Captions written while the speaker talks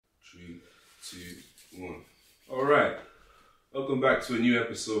3, 2, 1. Alright, welcome back to a new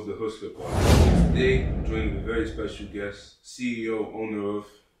episode of the Hustler Podcast. Today, I'm joined with a very special guest, CEO, owner of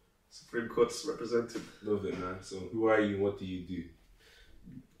Supreme Cutz, representing. Love it, man. So, who are you and what do you do?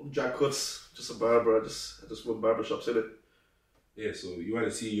 I'm Jack Cutz, just a barber. I just run barbershops in it. Yeah, so you are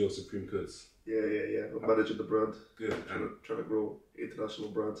the CEO of Supreme Cutz. Yeah. I'm managing the brand. Good. Trying to grow international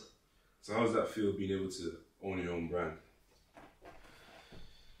brand. So, how does that feel being able to own your own brand?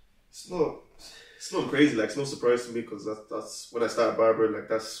 It's not crazy. Like, it's no surprise to me because that's when I started barbering. Like,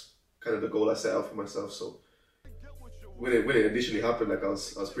 that's kind of the goal I set out for myself. So when it initially happened, like I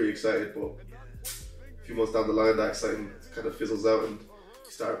was pretty excited. But a few months down the line, that excitement kind of fizzles out, and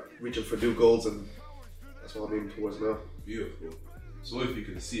you start reaching for new goals, and that's what I'm aiming towards now. Beautiful. So if you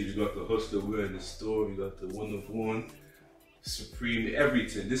can see, we got the Hustler, we're in the store, we got the one of one, Supreme,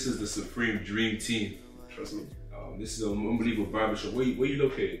 everything. This is the Supreme Dream Team. Trust me. This is an unbelievable barbershop. Where you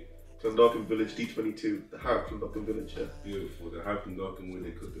located? Clondalkin Village, D22, the heart of Clondalkin Village, yeah. Beautiful, the heart of Clondalkin where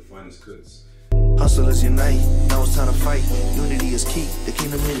they cook the finest cuts. Hustlers unite, now it's time to fight. Unity is key, the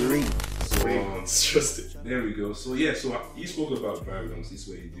kingdom is read. So, Trust it. there we go. So yeah, so you spoke about barbering, this is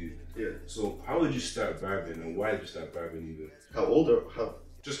what you do. Yeah. So how did you start barbering and why did you start barbering even? How old or how?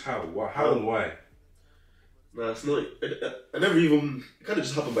 Just how? How and why? Nah, it's not. I never even. It kind of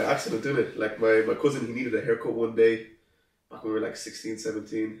just happened by accident, didn't it? Like my cousin, he needed a haircut one day, back when we were like 16,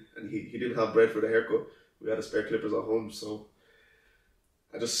 17, and he didn't have bread for the haircut. We had a spare clippers at home, so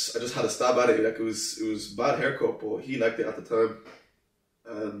I just had a stab at it. Like it was bad haircut, but he liked it at the time,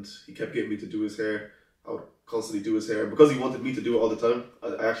 and he kept getting me to do his hair. I would constantly do his hair, and because he wanted me to do it all the time,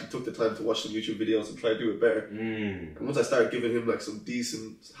 I actually took the time to watch some YouTube videos and try to do it better. And once I started giving him like some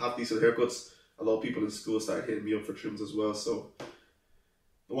half decent haircuts, a lot of people in school started hitting me up for trims as well. So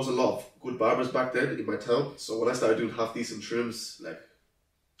there wasn't a lot of good barbers back then in my town. So when I started doing half decent trims, like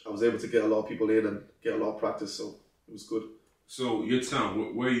I was able to get a lot of people in and get a lot of practice. So it was good. So your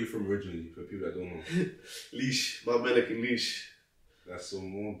town, where are you from originally? For people that don't know. Leash, Mount Mellick in Leash. That's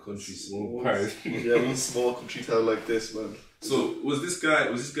some one country, small part. Yeah, one small country town like this, man. So was this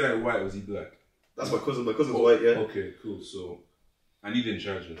guy white? Or was he black? That's my cousin. My cousin's white, yeah. Okay, cool. So and you didn't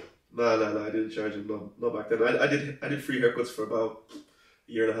charge him? Nah, I didn't charge him. No, not back then. I did free haircuts for about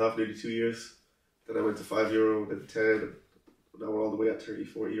a year and a half, nearly 2 years. Then I went to €5, then 10, and now we're all the way at 30,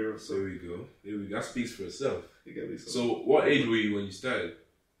 40 euros. So there we go. That speaks for itself. You get me? So what age were you when you started?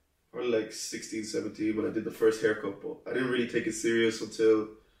 Probably like 16, 17 when I did the first haircut, but I didn't really take it serious until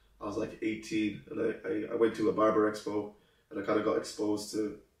I was like 18, and I went to a barber expo, and I kind of got exposed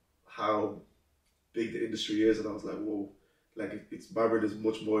to how big the industry is, and I was like, whoa, like it's barbering is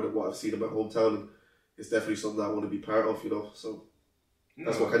much more than what I've seen in my hometown, and it's definitely something I want to be part of, you know. So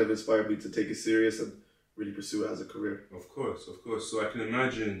that's what kind of inspired me to take it serious and really pursue it as a career. Of course. So I can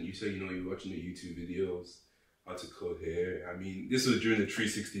imagine you say, you're watching the YouTube videos, how to cut hair. I mean, this was during the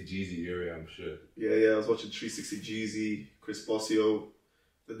 360 Jeezy era, I'm sure. Yeah, I was watching 360 Jeezy, Chris Bossio.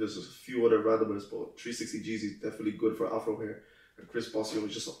 Then there's a few other randomers, but 360 Jeezy is definitely good for afro hair. And Chris Bossio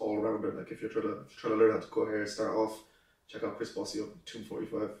is just an all-rounder. Like if you're trying to learn how to cut hair, start off, check out Chris Bossio,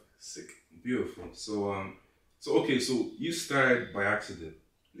 245, sick. Beautiful. So okay, so you started by accident.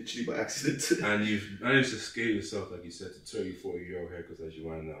 Literally by accident. And you've managed to scale yourself, like you said, to 30, 40 euro haircuts as you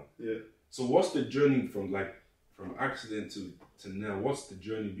are now. Yeah. So what's the journey from accident to now? What's the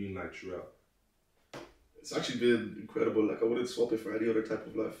journey been like throughout? It's actually been incredible. Like I wouldn't swap it for any other type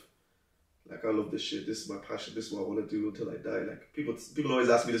of life. Like I love this shit. This is my passion. This is what I want to do until I die. Like people always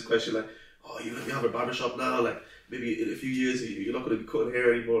ask me this question, like, "Oh, you're gonna have a barbershop now? Like maybe in a few years you're not gonna be cutting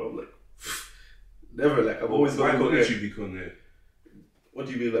hair anymore." I'm like, never. Like I'm always gonna cut hair. Why wouldn't you be cutting hair? What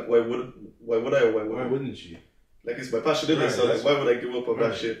do you mean? Like why would I? Why wouldn't you? Like it's my passion, isn't it? So like why would I give up on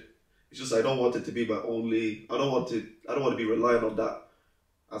that shit? It's just I don't want it to be my only. I don't want to be relying on that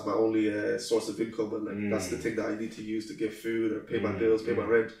as my only source of income, and like that's the thing that I need to use to get food or pay my bills, pay my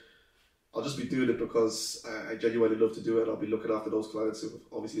rent. I'll just be doing it because I genuinely love to do it, and I'll be looking after those clients who have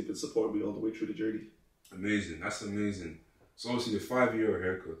obviously been supporting me all the way through the journey. Amazing, that's amazing. So obviously the 5 euro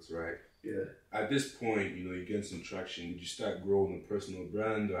haircuts, right? Yeah. At this point, you're getting some traction. Did you start growing a personal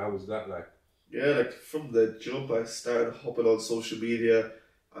brand, or how was that like? Yeah, like from the jump, I started hopping on social media.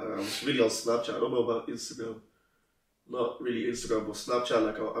 I was really on Snapchat. I don't know about Instagram. Not really Instagram, but Snapchat.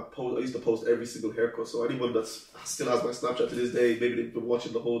 Like I used to post every single haircut. So anyone that still has my Snapchat to this day, maybe they've been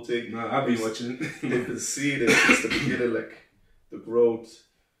watching the whole thing. No, I've been watching it. They've been seeing it since the beginning, like the growth.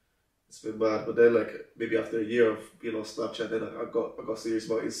 It's been mad. But then, like maybe after a year of being on Snapchat, then I got serious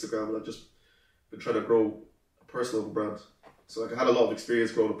about Instagram, and I've just been trying to grow a personal brand. So like I had a lot of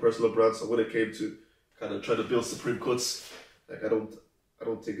experience growing a personal brand. So when it came to kind of trying to build Supreme Cutz, like I I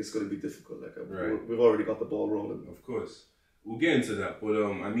don't think it's going to be difficult. Like Right. we've already got the ball rolling. Of course. We'll get into that. But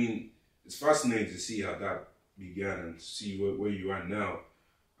I mean, it's fascinating to see how that began and see where you are now.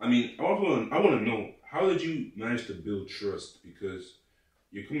 I mean, I want to know, how did you manage to build trust? Because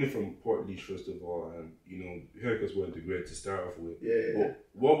you're coming from Port Leash, first of all, and you know, haircuts weren't the great to start off with. Yeah. But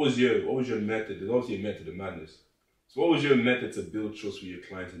what was your method? There's obviously a method of madness. So what was your method to build trust with your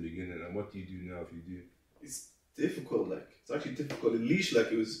clients in the beginning, and what do you do now if you do? It's difficult. Like it's actually difficult. In Leash,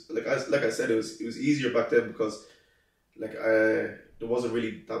 like it was like I said, it was easier back then because like there wasn't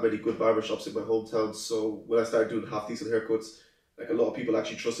really that many good barbershops in my hometown. So when I started doing half decent haircuts, like a lot of people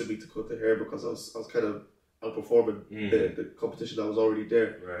actually trusted me to cut their hair because I was kind of outperforming the competition that was already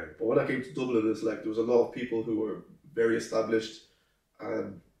there. Right. But when I came to Dublin, it's like there was a lot of people who were very established,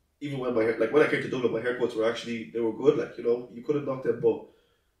 and even when when I came to Dublin, my haircuts were actually, they were good. Like, you know, you couldn't knock them, but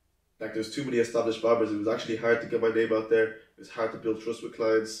like there's too many established barbers. It was actually hard to get my name out there. It was hard to build trust with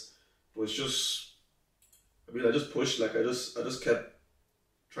clients. But it's just, I mean, I just pushed. Like I just kept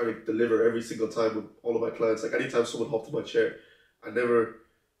trying to deliver every single time with all of my clients. Like anytime someone hopped in my chair, I never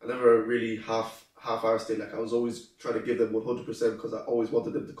really half-arsed it. Like I was always trying to give them 100% because I always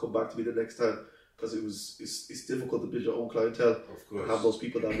wanted them to come back to me the next time. Because it's difficult to build your own clientele. Of course. And have those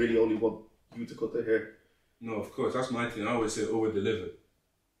people that really only want you to cut their hair. No, of course. That's my thing. I always say over-deliver.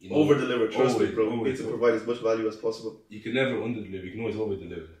 You know, Over-deliver, trust me, bro. You always. need to provide as much value as possible. You can never under-deliver. You can always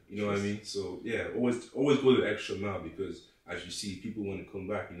over-deliver. You know what I mean? So, yeah, always go the extra mile because, as you see, people want to come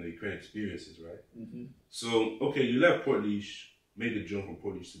back. You know, you create experiences, right? Mm-hmm. So, okay, you left Port Leash, made the jump from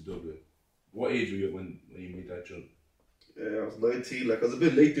Port Leash to Dublin. What age were you at when you made that jump? Yeah, I was 19. Like I was a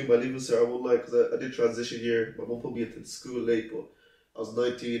bit late doing my leaving cert, I won't lie, because I did transition year. My mum put me into school late, but I was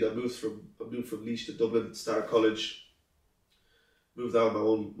 19. I moved from Leash to Dublin, started college, moved out of my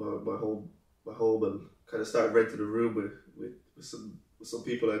home, and kind of started renting a room with some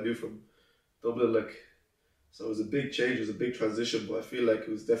people I knew from Dublin. Like, so it was a big change, it was a big transition, but I feel like it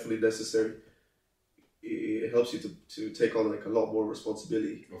was definitely necessary. It helps you to take on like a lot more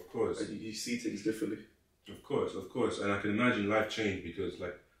responsibility. Of course. And you see things differently. Of course. And I can imagine life changed because,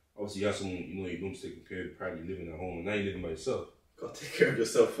 like, obviously you have someone, you know, your mom's taking care of you, probably living at home, and now you're living by yourself. Got to take care of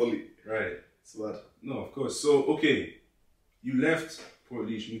yourself fully. Right. It's mad. No, of course. So, okay, you left Port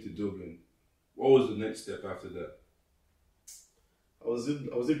Leash, moved to Dublin. What was the next step after that? I was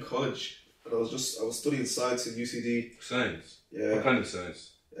in college, and I was studying science in UCD. Science? Yeah. What kind of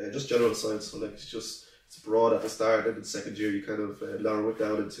science? Just general science. So like it's broad at the start, and in second year you kind of narrow it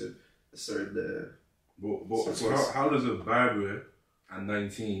down into a certain. So how does a barber at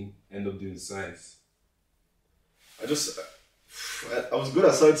 19 end up doing science? I was good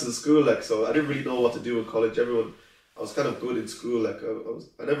at science in school, like, so I didn't really know what to do in college. I was kind of good in school, like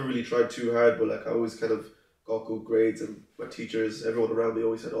I never really tried too hard, but like I always kind of got good grades, and my teachers, everyone around me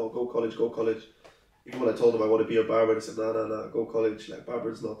always said, "Oh, go college." Even when I told them I want to be a barber, they said, "Nah, go college. Like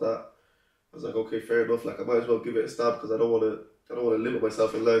barber's not that." I was like, "Okay, fair enough. Like I might as well give it a stab because I don't want to limit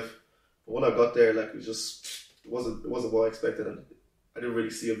myself in life." But when I got there, like it wasn't what I expected, and I didn't really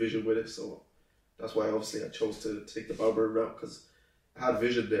see a vision with it. So that's why obviously I chose to take the barber route because I had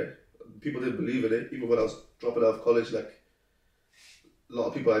vision there. People didn't believe in it. Even when I was dropping out of college, like a lot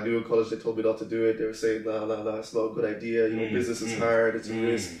of people I knew in college, they told me not to do it. They were saying, nah, it's not a good idea. You know, business is hard. It's a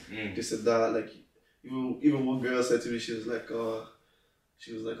risk. This and that. Like even one girl said to me, she was like, "Oh,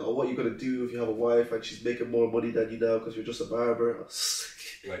 what are you gonna do if you have a wife and she's making more money than you now because you're just a barber?" I was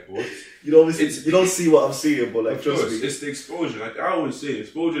like, what? You know, you don't see what I'm seeing, but like, of trust course, me. it's the exposure. Like I always say,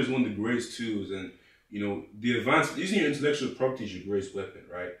 exposure is one of the greatest tools, and you know, the advancement. Using your intellectual property is your greatest weapon,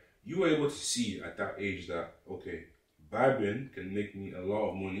 right? You were able to see at that age that, okay, barbering can make me a lot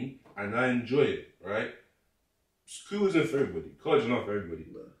of money and I enjoy it, right? School isn't for everybody. College is not for everybody.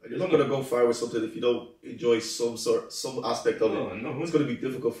 No. You're not going to go far with something if you don't enjoy some aspect of it. No. It's going to be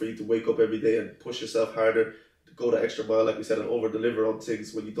difficult for you to wake up every day and push yourself harder, to go the extra mile, like we said, and over-deliver on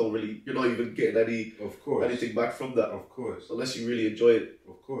things when you're not even getting anything back from that. Of course. Unless you really enjoy it.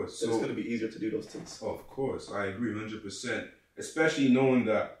 Of course. So it's going to be easier to do those things. Of course. I agree 100%. Especially knowing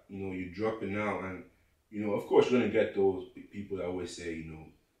that, you know, you're dropping out and, you know, of course you're going to get those people that always say, you know,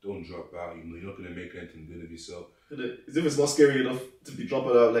 don't drop out, you know, you're not going to make anything good of yourself. As if it's not scary enough to be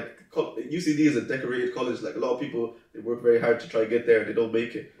dropping out. Like, UCD is a decorated college. Like, a lot of people, they work very hard to try to get there and they don't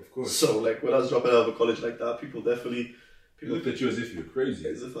make it. Of course. So, like, when I was dropping out of a college like that, people looked at you as if you were crazy.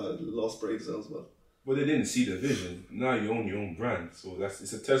 As if I had lost brain cells, man. But they didn't see the vision. Now you own your own brand. So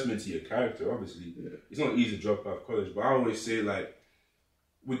it's a testament to your character, obviously. Yeah. It's not easy to drop out of college. But I always say, like,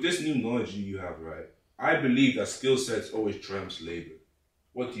 with this new knowledge you have, right, I believe that skill sets always trumps labor.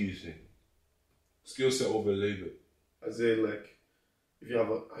 What do you think? Skill set over labor. As in, like,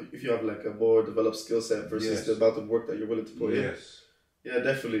 if you have like a more developed skill set versus the amount of work that you're willing to put in. Yeah,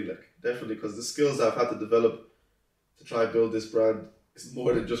 definitely, because the skills I've had to develop to try and build this brand is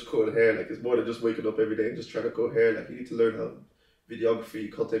more than just cutting hair. Like, it's more than just waking up every day and just trying to cut hair. Like, you need to learn how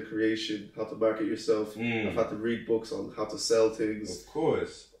videography, content creation, how to market yourself. I've had to read books on how to sell things. Of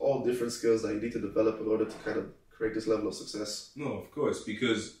course. All different skills that you need to develop in order to kind of create this level of success. No, of course,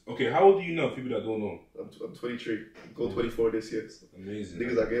 because, okay, how old do you know, people that don't know? I'm 23. I'm going 24 this year. So amazing.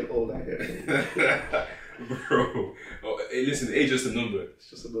 Niggas are getting old out here. Bro. Oh, hey, listen, age is just a number. It's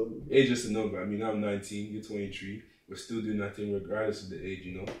just a number. Age is just a number. I mean, I'm 19, you're 23. We're still doing that thing regardless of the age,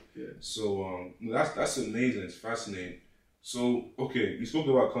 you know? Yeah. So, that's amazing. It's fascinating. So, okay, you spoke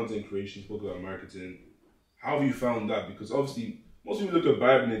about content creation, you spoke about marketing. How have you found that? Because obviously, most people look at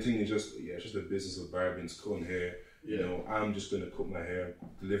barbering and think it's just a business of barbering, it's cutting hair. You know, I'm just going to cut my hair,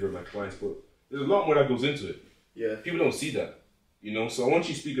 deliver my clients. But there's a lot more that goes into it. Yeah. People don't see that. You know, so I want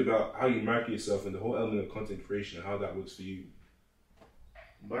you to speak about how you market yourself and the whole element of content creation and how that works for you.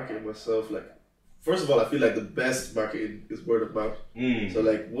 Marketing myself, like, first of all, I feel like the best marketing is word of mouth. So,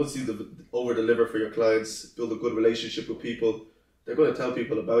 like, once you over deliver for your clients, build a good relationship with people, they're going to tell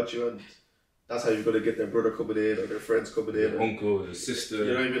people about you, and that's how you're going to get their brother coming in or their friends coming in. Their uncle, their sister. You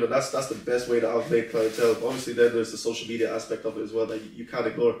know what I mean? And that's the best way to outmake clientele. Obviously, then there's the social media aspect of it as well that you can't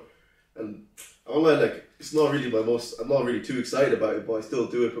ignore. And I don't lie, like, it's not really I'm not really too excited about it, but I still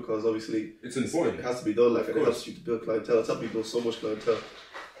do it because obviously it's important. It has to be done, like, and it helps you to build clientele. It's helped me build so much clientele.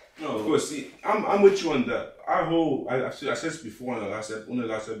 No, of course. See, I'm with you on that. I said this before in one of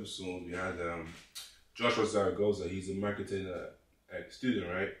the last episodes. We had Joshua Zaragoza. He's a marketing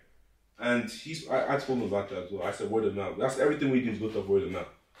student, right? And I told him about that as well. I said word of mouth. That's everything we do is built off word of mouth.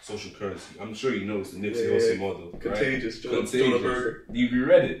 Social currency. I'm sure you know it's the Nipsey Hussle model. Contagious. Right? Contagious. You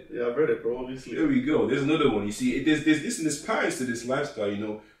read it? Yeah, I've read it, bro. Obviously. There we go. There's another one. You see, there's parents to this lifestyle. You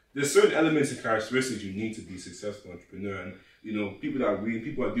know, there's certain elements and characteristics you need to be a successful entrepreneur. And you know, people that are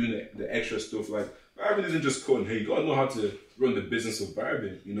doing the extra stuff. Like, barbering isn't just cutting hair. You gotta know how to run the business of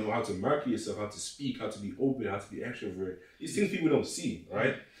barbering. You know, how to market yourself, how to speak, how to be open, how to be extrovert. These things people don't see,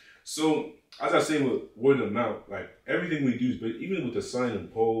 right? So, as I say with word of mouth, like, everything we do is, but even with the sign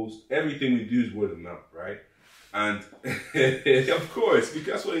and post, everything we do is word of mouth, right? And of course, because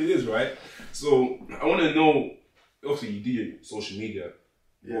that's what it is, right? So, I want to know, obviously, you do your social media.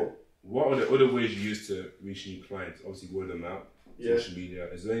 Yeah. What are the other ways you use to reach new clients? Obviously, word of mouth, social media.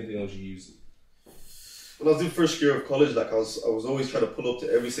 Is there anything else you use? When I was doing first year of college, like, I was always trying to pull up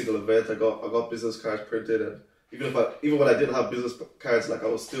to every single event. I got business cards printed, and even when I didn't have business cards, like, I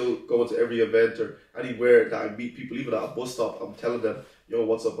was still going to every event or anywhere that I meet people, even at a bus stop. I'm telling them, "Yo,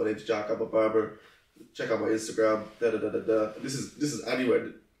 what's up? My name's Jack. I'm a barber. Check out my Instagram." This is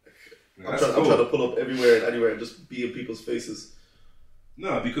anywhere. I'm trying to pull up everywhere and anywhere and just be in people's faces.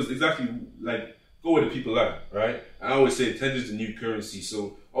 No, because exactly, like, go where the people are, right? I always say attention is the new currency.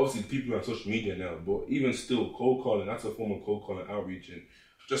 So obviously people are on social media now, but even still, cold calling, that's a form of cold calling outreach, and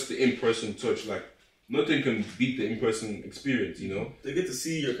just the in-person touch. Like, nothing can beat the in-person experience, you know? They get to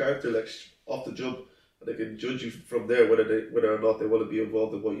see your character, like, off the jump, and they can judge you from there whether or not they want to be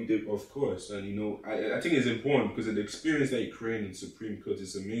involved in what you do. Of course, and you know, I think it's important because of the experience that you create in Supreme Cutz.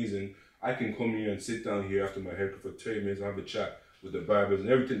 It's amazing. I can come here and sit down here after my haircut for 30 minutes and have a chat with the barbers, and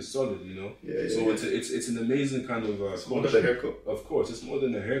everything's solid, you know. It's an amazing kind of it's more than a haircut. Of course, it's more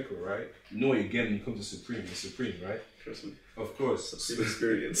than a haircut, right? You know what you get when you come to Supreme. It's Supreme, right? Trust me. Of course. Supreme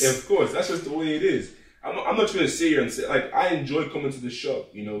experience. Of course, that's just the way it is. I'm not going to sit here and say, like, I enjoy coming to the shop.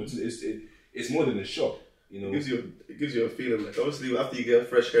 You know, it's more than a shop. You know, it gives you a feeling. Like, obviously, after you get a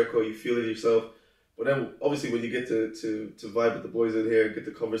fresh haircut, you feel it yourself. But then, obviously, when you get to vibe with the boys in here, get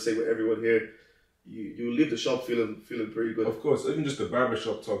to conversate with everyone here, you leave the shop feeling pretty good. Of course, even just the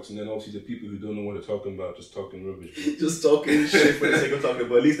barbershop talks, and then obviously the people who don't know what they're talking about, just talking rubbish. Just talking shit for the sake of talking,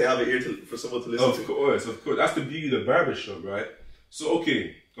 but at least they have an ear for someone to listen to. Of course. That's the beauty of the barbershop, right? So,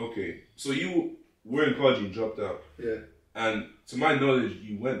 okay. So you were in college, you dropped out. Yeah. And to my knowledge,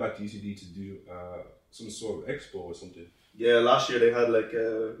 you went back to UCD to do some sort of expo or something. Yeah, last year they had like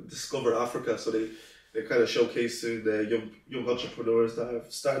Discover Africa, so they kind of showcased the young entrepreneurs that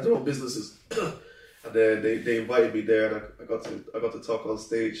have started their own businesses. And then they invited me there, and I got to talk on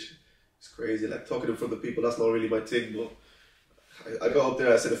stage. It's crazy, like, talking in front of people. That's not really my thing, but I got up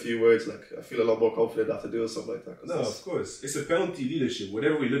there. I said a few words. Like, I feel a lot more confident after doing something like that. No, of course, it's a penalty leadership.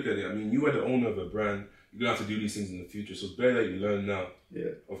 Whatever we look at it, I mean, you are the owner of a brand. You're gonna have to do these things in the future, so it's better that you learn now.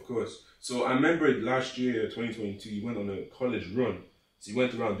 Yeah, of course. So I remember last year, 2022, you went on a college run. So you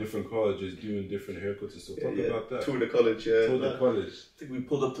went around different colleges doing different haircuts and stuff. Talk about that. Toured the college, yeah. Toured the college. I think we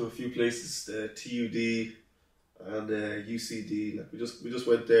pulled up to a few places, TUD, and UCD. Like we just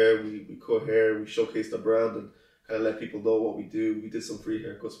went there. We cut hair. We showcased the brand and kind of let people know what we do. We did some free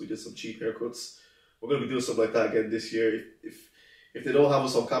haircuts. We did some cheap haircuts. We're gonna be doing something like that again this year. If they don't have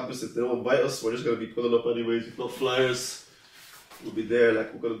us on campus, if they don't invite us, we're just gonna be pulling up anyways. If not flyers, we'll be there.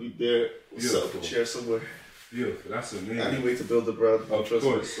 Like we're gonna be there. We'll set up a chair somewhere. Beautiful, that's amazing. Any way to build the brand. Of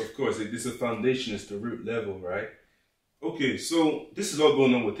course. It's a foundation, it's the root level, right? Okay, so this is all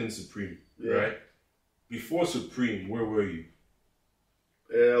going on within Supreme, right? Before Supreme, where were you?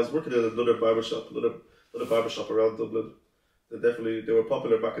 I was working at another barbershop around Dublin. They were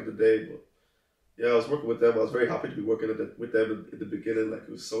popular back in the day, but yeah, I was working with them. I was very happy to be working with them in the beginning. Like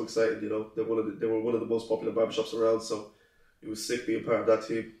it was so exciting, you know. They were one of the most popular barbershops around, so it was sick being part of that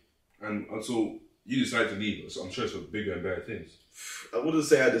team. And so you decided to leave, so I'm sure it's for bigger and better things. I wouldn't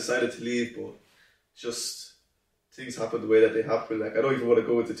say I decided to leave, but just things happen the way that they happen. Like I don't even want to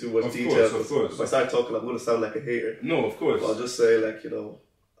go into too much detail. Of course. If I start talking, I'm going to sound like a hater. No, of course. But I'll just say, like, you know,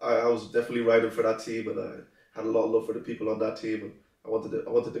 I was definitely riding for that team, and I had a lot of love for the people on that team, and I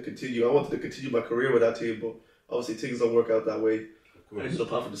wanted to continue. I wanted to continue my career with that team, but obviously things don't work out that way. I ended up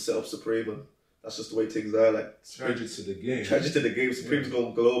having to set up Supreme, and that's just the way things are. Like charge it to the game. Supreme's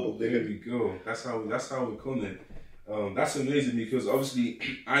going global. There we go. That's how we're coming. That's amazing because obviously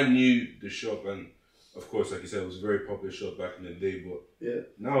I knew the shop, and of course, like you said, it was a very popular shop back in the day. But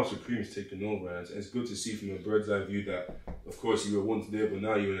now Supreme's taken over, and it's good to see from a bird's eye view that, of course, you were once there, but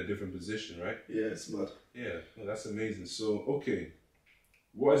now you're in a different position, right? Yeah, it's mad. Yeah, well, that's amazing. So, okay,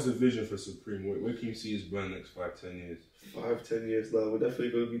 what is the vision for Supreme? Where can you see his brand next 5-10 years? 5-10 years now, we're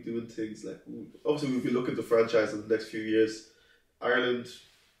definitely going to be doing things like, obviously we'll be looking to franchise in the next few years. Ireland,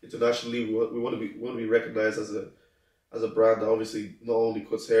 internationally, we want to be recognised as a brand that obviously not only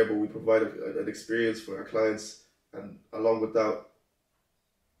cuts hair, but we provide an experience for our clients, and along with that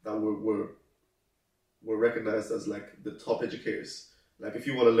we're recognised as like the top educators. Like if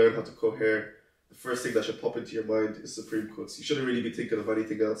you want to learn how to cut hair, the first thing that should pop into your mind is Supreme Cutz. You shouldn't really be thinking of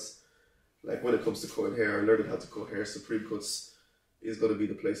anything else. Like when it comes to cutting hair or learning how to cut hair, Supreme Cutz is going to be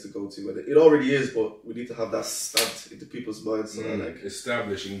the place to go to. And it already is, but we need to have that stamped into people's minds. So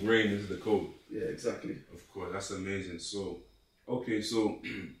established, ingrained into the code. Yeah, exactly. Of course, that's amazing. So, okay, so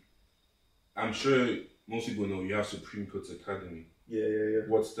I'm sure most people know you have Supreme Cutz Academy. Yeah.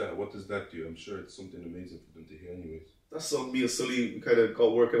 What's that? What does that do? I'm sure it's something amazing for them to hear anyways. That's something me and Sully, we kind of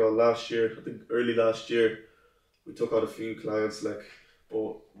got working on last year. I think early last year, we took on a few clients. But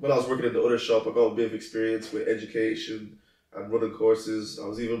when I was working in the other shop, I got a bit of experience with education and running courses. I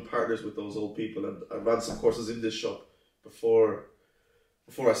was even partners with those old people, and I ran some courses in this shop before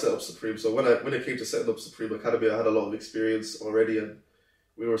I set up Supreme. So when it came to setting up Supreme Academy, I had a lot of experience already, and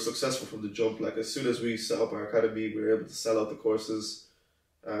we were successful from the jump. Like as soon as we set up our academy, we were able to sell out the courses,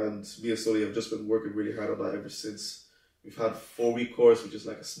 and me and Sully have just been working really hard on that ever since. We've had 4-week course, which is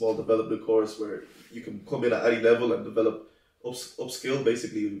like a small development course where you can come in at any level and develop upskill.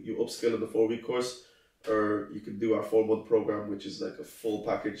 Basically, you upskill in the 4-week course, or you can do our 4-month program, which is like a full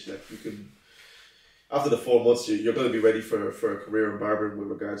package. Like you can, after the 4 months, you're going to be ready for a career in barbering with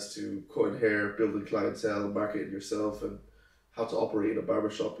regards to cutting hair, building clientele, marketing yourself, and how to operate in a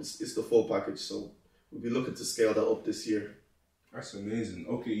barbershop. It's the full package. So we'll be looking to scale that up this year. That's amazing.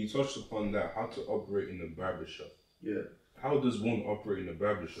 Okay, you touched upon that, how to operate in a barbershop. Yeah. How does one operate in a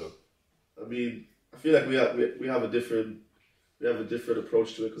barbershop? I mean, I feel like we have a different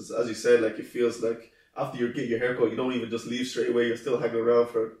approach to it, because as you said, like it feels like after you get your haircut, you don't even just leave straight away. You're still hanging around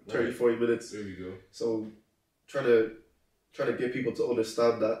for 30, 40 minutes. There we go. So trying to get people to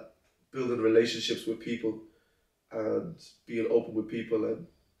understand that building relationships with people and being open with people and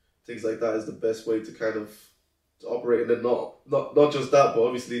things like that is the best way to kind of to operate. And then not just that, but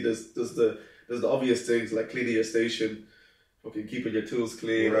obviously there's the obvious things like cleaning your station, fucking keeping your tools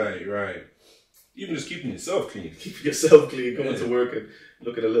clean. Right. Even just keeping yourself clean. Keeping yourself clean, coming to work and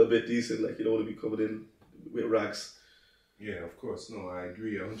looking a little bit decent. Like you don't want to be coming in with rags. Yeah, of course. No, I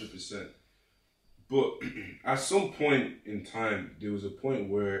agree 100%. But at some point in time, there was a point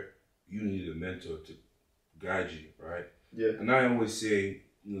where you needed a mentor to guide you, right? Yeah. And I always say,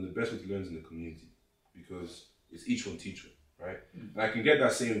 the best way to learn is in the community, because it's each one teacher, right? Mm-hmm. And I can get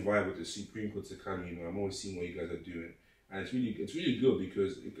that same vibe with the Supreme Cutz Academy. I'm always seeing what you guys are doing. And it's really good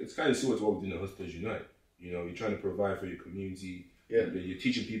because it's kind of similar to what we do in Hustlers Unite. You're trying to provide for your community. Yeah. You're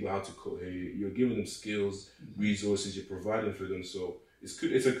teaching people how to cut hair. You're giving them skills, resources. You're providing for them. So it's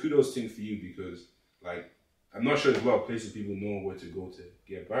a kudos thing for you, because I'm not sure there's a lot of places people know where to go to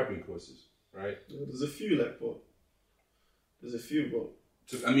get barbering courses, right? Yeah, there's a few,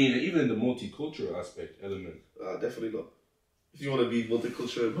 So, I mean, even the multicultural aspect element. Definitely not. If you want to be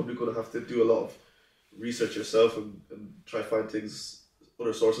multicultural, you're probably going to have to do a lot of research yourself and try find things,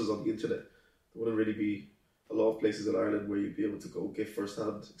 other sources on the internet. There wouldn't really be a lot of places in Ireland where you'd be able to go get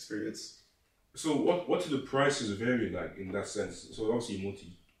first-hand experience. So what do the prices vary like in that sense? So obviously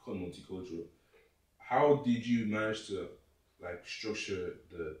multicultural. How did you manage to like structure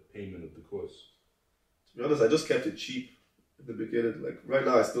the payment of the course? To be honest, I just kept it cheap in the beginning. Like right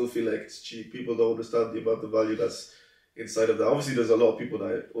now, I still feel like it's cheap. People don't understand the amount of value that's inside of that. Obviously, there's a lot of people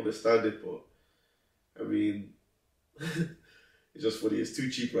that understand it, but I mean, it's just funny. It's too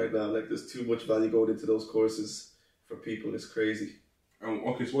cheap right now. Like there's too much value going into those courses for people. It's crazy.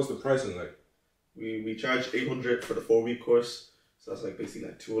 Okay, so what's the pricing like? We charge 800 for the 4-week course, so that's like basically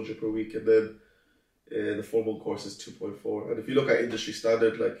like 200 per week, and then the 4-month course is 2.4. And if you look at industry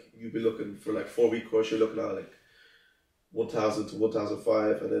standard, like you'd be looking for like 4-week course, you're looking at like 1,000 to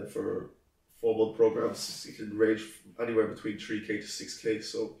 1,005, and then for 4-month programs, it can range anywhere between 3K to 6K.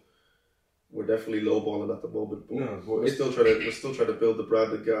 So we're definitely lowballing at the moment, but, we're still trying to build the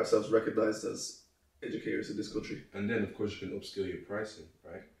brand and get ourselves recognized as educators in this country. And then of course you can upscale your pricing,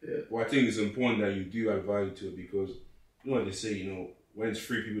 right? Yeah. Well, I think it's important that you do add value to it, because you know what they say, you know, when it's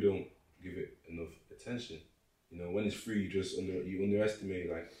free, people don't give it enough attention. You know, when it's free, you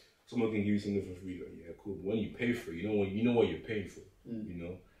underestimate. Like someone can give you something for free, like, yeah, cool. But when you pay for it, you know what you're paying for. You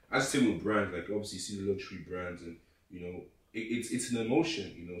know, as same with brands, like obviously you see the luxury brands, and you know, it's an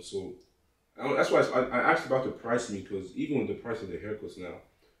emotion. You know, so that's why I asked about the pricing, because even with the price of the haircuts now,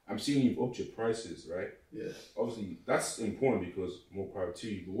 I'm seeing you've upped your prices, right? Yeah. Obviously, that's important because more power to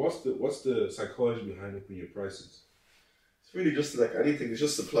you. But what's the psychology behind upping your prices? It's really just like anything. It's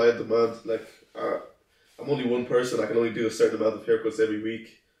just supply and demand. Like I'm only one person. I can only do a certain amount of haircuts every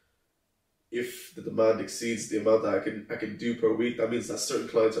week. If the demand exceeds the amount that I can do per week, that means that certain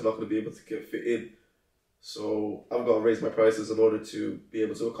clients are not going to be able to get fit in. So I've got to raise my prices in order to be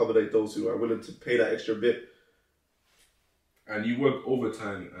able to accommodate those who are willing to pay that extra bit. And you work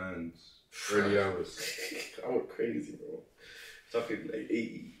overtime and early hours. I work crazy, bro. Talking like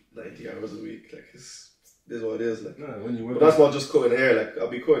 80, 90 hours a week. Like this is what it is. Like, when you work, but that's not just cutting hair. Like I'll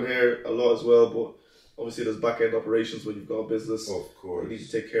be cutting hair a lot as well. But obviously there's back end operations when you've got a business. Of course, you need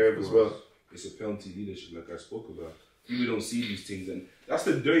to take care of as well. It's a penalty leadership, like I spoke about. People don't see these things, and that's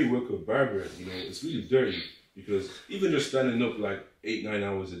the dirty work of barber. You know, it's really dirty, because even just standing up like 8-9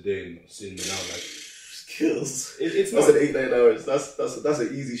 hours a day and sitting down like. Kills. It's not an 8-9 hours. That's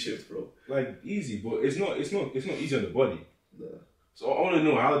an easy shift, bro. Like easy, but it's not easy on the body. No. So I want to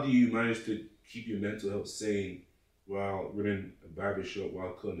know, how do you manage to keep your mental health sane while running a barber shop,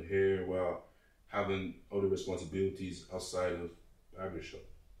 while cutting hair, while having other responsibilities outside of barber shop?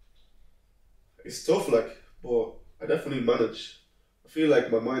 It's tough, like, but I definitely manage. I feel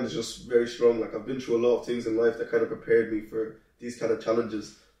like my mind is just very strong. Like I've been through a lot of things in life that kind of prepared me for these kind of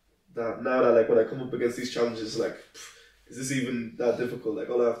challenges. That now that like when I come up against these challenges, like, is this even that difficult? Like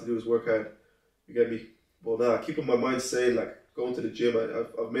all I have to do is work hard. You get me? But now keeping my mind sane, like going to the gym.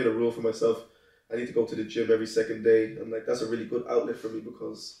 I've made a rule for myself. I need to go to the gym every second day, and like that's a really good outlet for me,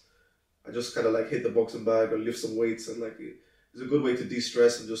 because I just kind of like hit the boxing bag or lift some weights, and like it's a good way to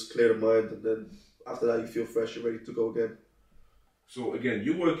de-stress and just clear the mind. And then after that, you feel fresh. You're ready to go again. So again,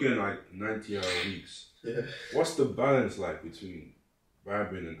 you're working like 90-hour weeks. Yeah. What's the balance like between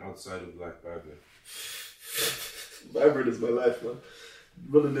barbering and outside of like barbering? Barbering is my life, man.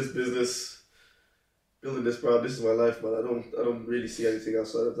 Running this business, building this brand, this is my life, man. I don't really see anything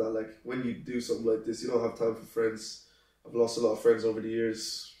outside of that. Like when you do something like this, you don't have time for friends. I've lost a lot of friends over the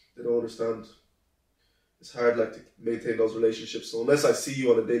years. They don't understand. It's hard like to maintain those relationships. So unless I see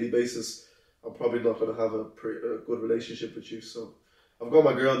you on a daily basis, I'm probably not going to have a good relationship with you. So I've got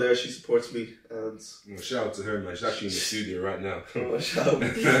my girl there. She supports me, and shout out to her, man. She's actually in the studio right now. Shout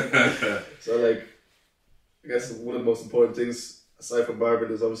out. So like, I guess one of the most important things aside from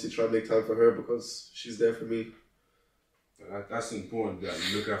barbering is obviously trying to make time for her, because she's there for me. That's important, that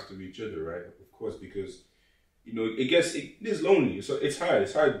you look after each other, right? Of course, because you know it is lonely. So it's hard.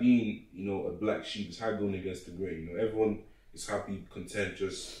 It's hard being, you know, a black sheep. It's hard going against the grain. You know, everyone is happy, content,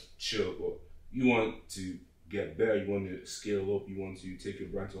 just chill. But you want to get better. You want to scale up. You want to take your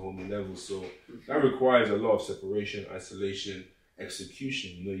brand to a whole new level. So that requires a lot of separation, isolation,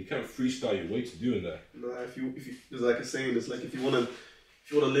 execution. You know, you can't freestyle your way to doing that. No, if you there's like a saying, it's like if you want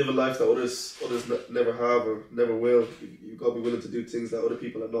to live a life that others never have or never will, you got to be willing to do things that other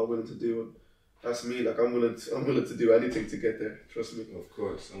people are not willing to do. And that's me. Like I'm willing to do anything to get there. Trust me. Of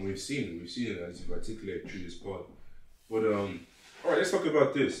course, and we've seen it as you've articulated through this pod. But all right, let's talk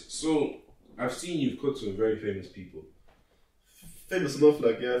about this. So I've seen you've cut some very famous people. Famous enough,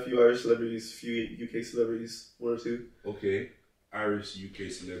 like, yeah, a few Irish celebrities, a few UK celebrities, one or two. Okay. Irish,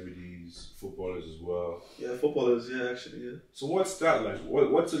 UK celebrities, footballers as well. Yeah, footballers. Yeah, actually, yeah. So what's that like?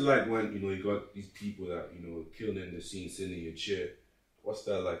 What's it like when you got these people that killing in the scene, sitting in your chair? What's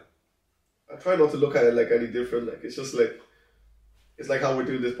that like? I try not to look at it like any different. Like it's just like it's like how we're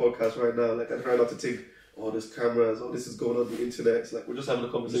doing this podcast right now. Like I try not to think, oh, there's cameras, oh, this is going on the internet. It's like we're just having a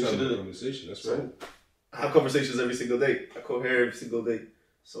conversation. That's right. I have conversations every single day. I come here every single day.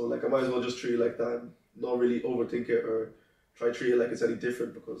 So like I might as well just treat it like that and not really overthink it or try to treat it like it's any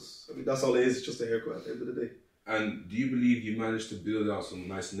different because I mean that's all it is. It's just a haircut at the end of the day. And do you believe you managed to build out some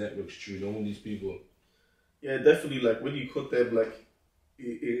nice networks through knowing these people? Yeah, definitely. Like when you cut them, like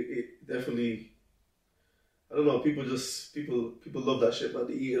it definitely. I don't know. People love that shit, man.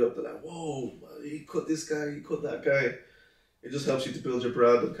 They eat it up. They're like, whoa, man, he cut this guy, he cut that guy. It just helps you to build your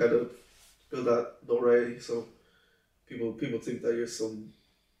brand and kind of build that notoriety. So people think that you're some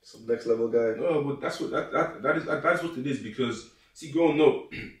next level guy. No, but that's what that's what it is because see, growing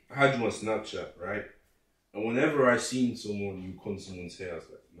up, I had you on Snapchat, right? And whenever I seen someone you cut someone's hair, I was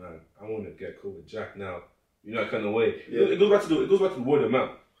like, man, I want to get cut with Jack now. You know, that kind of way. Yeah. It goes back to the word of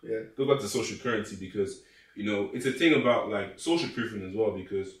mouth. Yeah. It goes back to social currency because it's a thing about like social proofing as well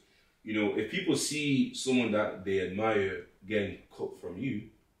because if people see someone that they admire getting cut from you,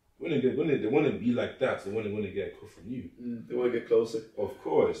 they want to be like that. They want to get cut from you. They want to get closer. Of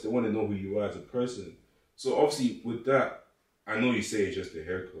course, they want to know who you are as a person. So obviously, with that, I know you say it's just a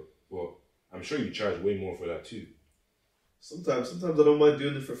haircut, but I'm sure you charge way more for that too. Sometimes I don't mind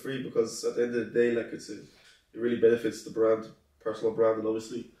doing it for free because at the end of the day, like it really benefits the brand, personal brand, and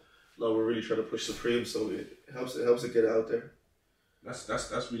obviously now we're really trying to push Supreme, so it helps it get out there.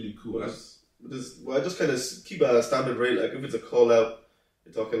 That's really cool. I just kind of keep a standard rate. Like if it's a call out,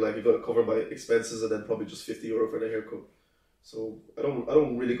 you're talking like you've got to cover my expenses and then probably just €50 for the haircut. So I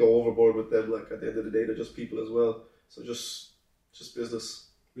don't really go overboard with them. Like at the end of the day, they're just people as well. So just business.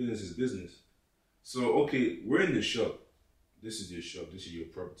 Business is business. So okay, we're in the shop. This is your shop. This is your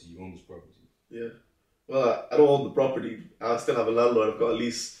property. You own this property. Yeah. Well, I don't own the property. I still have a landlord. I've got a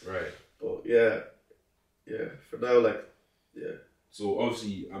lease. Right. But yeah. For now, like, yeah. So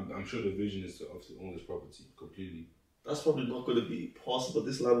obviously, I'm sure the vision is to obviously own this property completely. That's probably not going to be possible.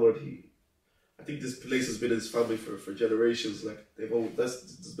 This landlord, I think this place has been in his family for generations. Like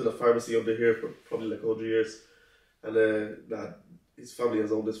there's been a pharmacy under here for probably like 100 years, and his family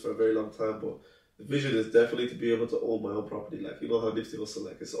has owned this for a very long time. But the vision is definitely to be able to own my own property. Like you know how Nipsey Hussle,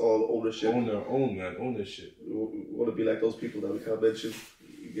 like it's all ownership. Own our own, man. Ownership. We want to be like those people that we can't mention.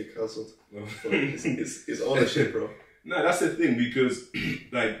 You get cancelled. No. It's ownership, bro. No, that's the thing because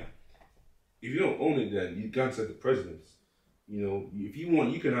like if you don't own it, then you can't set the precedence. If you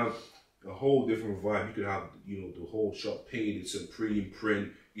want, you can have a whole different vibe. You could have the whole shop painted, Supreme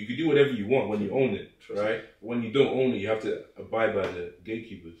print. You can do whatever you want when you own it, right? When you don't own it, you have to abide by the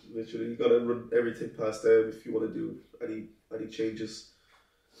gatekeepers. Literally, you gotta run everything past them if you want to do any changes.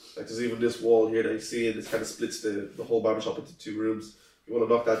 Like there's even this wall here that you see, and it kind of splits the whole barbershop into 2 rooms. You want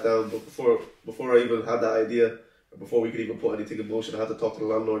to knock that down, but before I even had that idea, or before we could even put anything in motion, I had to talk to the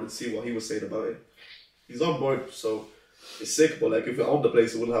landlord and see what he was saying about it. He's on board, so it's sick. But like if you own the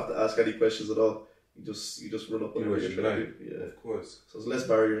place, you wouldn't have to ask any questions at all. You just run up whatever you're trying to do. Yeah, of course. So there's less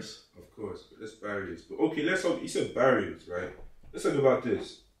barriers. Of course, less barriers. But okay, let's talk. You said barriers, right? Let's talk about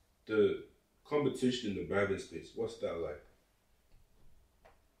this. The competition in the barbering space. What's that like?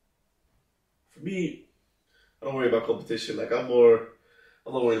 For me, I don't worry about competition. Like I'm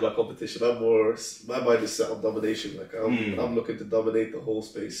not worried about competition. My mind is set on domination. Like I'm looking to dominate the whole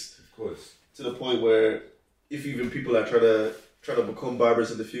space. Of course. To the point where if even people are trying to become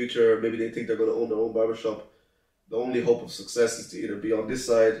barbers in the future, maybe they think they're going to own their own barbershop, the only hope of success is to either be on this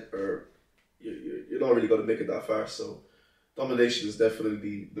side or you're not really going to make it that far. So domination is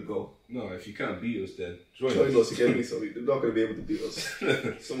definitely the goal. No, if you can't beat us, then join us. You get me? So they're not going to be able to beat us.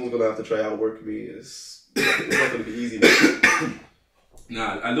 Someone's going to have to try outwork me. It's not going to be easy.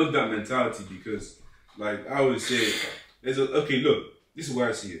 Nah, I love that mentality because, like I always say, look, this is where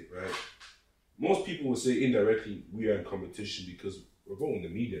I see it, right? Most people will say indirectly we are in competition because we're going in the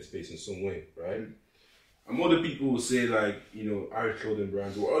media space in some way, right? And other people will say like, Irish clothing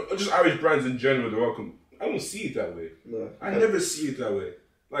brands or just Irish brands in general, they're all I don't see it that way. No, I never see it that way.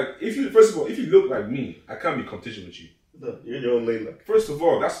 Like, first of all, if you look like me, I can't be competition with you. No, you're in your own lane. Like. First of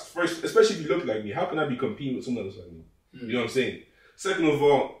all, especially if you look like me, how can I be competing with someone else like me? You know what I'm saying? Second of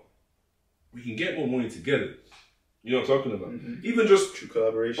all, we can get more money together. You know what I'm talking about? Mm-hmm. Even just true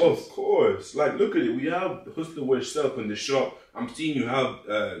collaborations. Of course. Like, look at it. We have the Hustler Wear Self in the shop. I'm seeing you have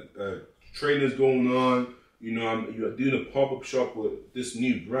trainers going on. You're doing a pop-up shop with this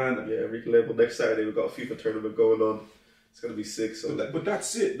new brand. Yeah, Rico Label. Next Saturday, we've got a FIFA tournament going on. it's gonna be sick. So, but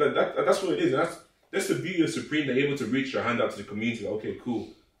that's it. That's what it is. And that's the beauty of Supreme. They're able to reach your hand out to the community. Like, okay, cool.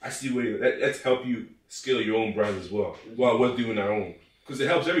 I see where let's help you scale your own brand as well, while we're doing our own, because it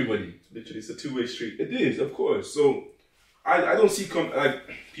helps everybody. Literally, it's a two-way street. It is, of course. So I don't see like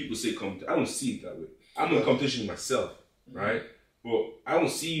people say I don't see it that way. I'm in competition with myself, right? But I don't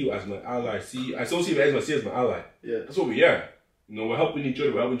see you as my ally. I don't see you as my ally. Yeah, that's what we are. You know, we're helping each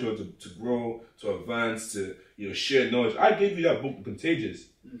other. We're helping each other to grow, to advance, to share knowledge. I gave you that book, Contagious.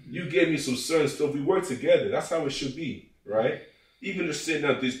 You gave me some certain stuff. We work together. That's how it should be, right? Even just sitting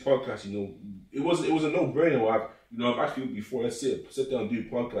at this podcast, it was a no-brainer. I've asked people before, let's sit down and do a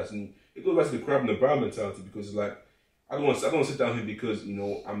podcast, and it goes back to the crab and the barrel mentality, because it's like I don't want to sit down here because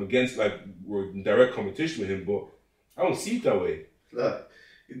I'm against, like, we're in direct competition with him, but I don't see it that way. Nah.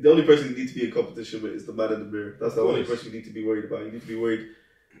 The only person you need to be in competition with is the man in the mirror. That's the only person you need to be worried about. You need to be worried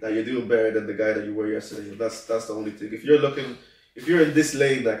that you're doing better than the guy that you were yesterday. And that's the only thing. If you're in this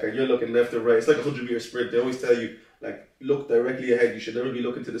lane, like, and you're looking left or right, it's like a 100-meter sprint. They always tell you, like, look directly ahead. You should never be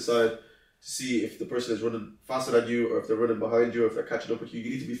looking to the side to see if the person is running faster than you, or if they're running behind you, or if they're catching up with you.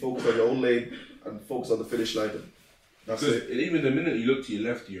 You need to be focused on your own lane and focus on the finish line. And that's it. And even the minute you look to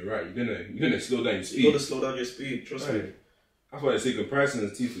your left or your right, you're gonna slow down your speed. You're gonna slow down your speed. Trust me. That's why I say comparison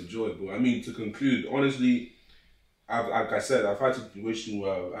is teeth of joy. But I mean, to conclude, honestly, like I said, I've had a situation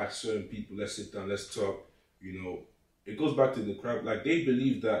where I've asked certain people, let's sit down, let's talk. It goes back to the crowd. Like, they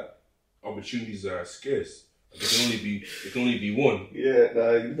believe that opportunities are scarce. Like, it can only be one.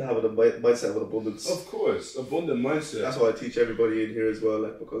 Yeah, you need to have a mindset of abundance. Of course, abundant mindset. That's why I teach everybody in here as well.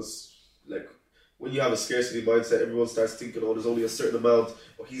 Like, because when you have a scarcity mindset, everyone starts thinking, oh, there's only a certain amount.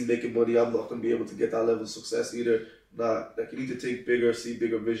 Oh, he's making money. I'm not going to be able to get that level of success either. Nah, like, you need to think bigger, see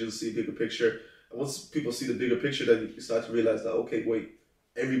bigger vision, see bigger picture. And once people see the bigger picture, then you start to realize that, okay, wait,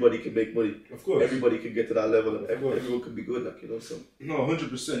 everybody can make money. Of course. Everybody can get to that level, and everyone can be good, so. No,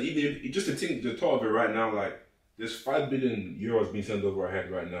 100%. Even if, just the thought of it right now, like, there's 5 billion euros being sent over our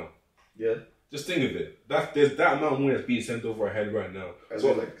head right now. Yeah. Just think of it. There's that amount of money that's being sent over our head right now. As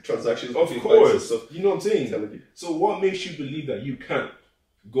well, like, transactions. Of course. You know what I'm saying? So what makes you believe that you can't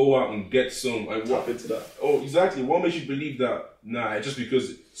go out and get some? Tap into that. Oh, exactly. What makes you believe that? Nah, just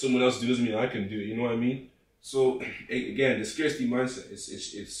because someone else doesn't mean I can do it. You know what I mean? So again, the scarcity mindset, it's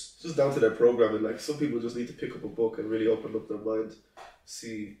just down to their programming. Like, some people just need to pick up a book and really open up their mind,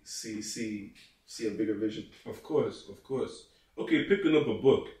 see a bigger vision. Of course. Okay, picking up a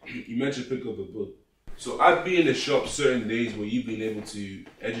book. You mentioned picking up a book. So I'd be in the shop certain days where you've been able to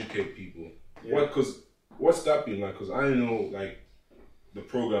educate people. Yeah. What's that been like? Because I know, like, the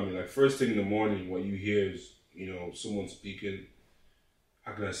programming, like, first thing in the morning, what you hear is, someone speaking,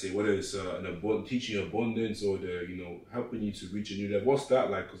 how can I say, whether it's teaching abundance, or they're, helping you to reach a new level. What's that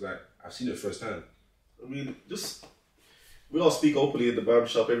like? Because I've seen it firsthand. I mean, we all speak openly in the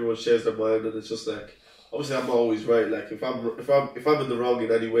barbershop. Everyone shares their mind, and it's just like, obviously I'm not always right. Like, if I'm in the wrong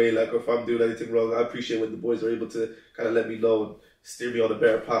in any way, like, or if I'm doing anything wrong, I appreciate when the boys are able to kind of let me know and steer me on a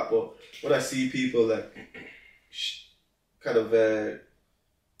better path. But when I see people, like, kind of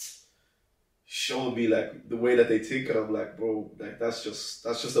showing me, like, the way that they think, and I'm like, bro, like, that's just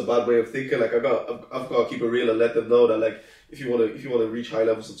a bad way of thinking. Like, I've got to keep it real and let them know that, like, if you want to reach high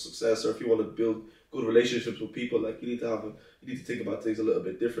levels of success, or if you want to build good relationships with people, like, you need to think about things a little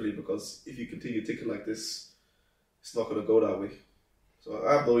bit differently, because if you continue thinking like this, it's not going to go that way. So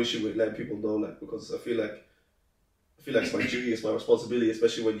I have no issue with letting people know, like, because I feel like it's my duty, it's my responsibility,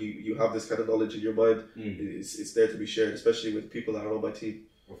 especially when you have this kind of knowledge in your mind. It's there to be shared, especially with people that are on my team.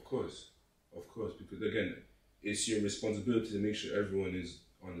 Of course, because again, it's your responsibility to make sure everyone is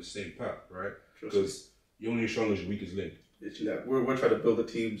on the same path, right? Because you're only as strong as your weakest link. Literally, like, we're trying to build a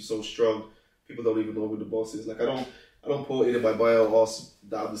team so strong, people don't even know who the boss is. Like, I don't put it in my bio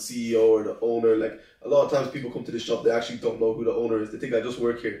that I'm the CEO or the owner. Like, a lot of times people come to the shop, they actually don't know who the owner is. They think I just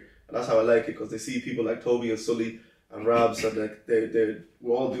work here, and that's how I like it, because they see people like Toby and Sully and Rabs, and like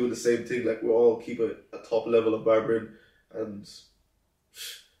we're all doing the same thing. Like, we're all keep a top level of barbering, and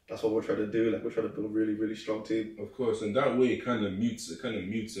that's what we're trying to do. Like, we're trying to build a really, really strong team. Of course, and that way it kind of mutes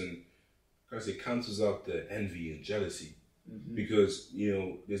and cancels out the envy and jealousy. Because,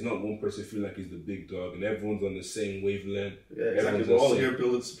 there's not one person feeling like he's the big dog, and everyone's on the same wavelength. Yeah, exactly. We're all here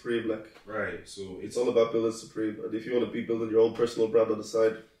building Supreme, like. Right, so it's all about building Supreme, and if you want to be building your own personal brand on the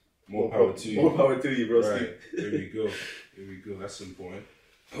side, more power to you. More power to you, bro. Right, here we go. That's important.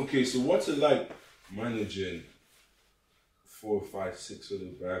 Okay, so what's it like managing 4, 5, 6 other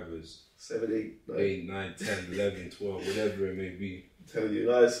barbers? 7, 8, 9, 10, 11, 12, whatever it may be. I'm telling you,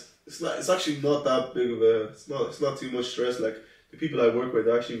 guys, it's actually not that big of a. It's not too much stress. Like, the people I work with,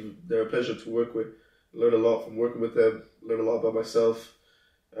 they're a pleasure to work with. Learn a lot from working with them. Learn a lot about myself.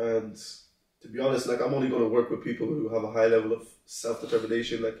 And to be honest, like I'm only going to work with people who have a high level of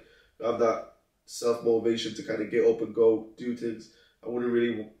self-determination, like who have that self-motivation to kind of get up and go, do things. I wouldn't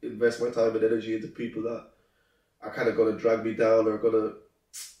really invest my time and energy into people that are kind of going to drag me down or going to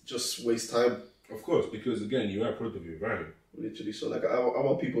just waste time. Of course, because again, you are a product of your environment. Literally, so like I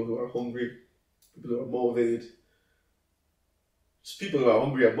want people who are hungry, people who are motivated. Just people who are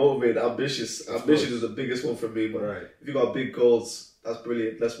hungry and motivated, ambitious. Ambition is the biggest one for me, man. Right. If you got big goals, that's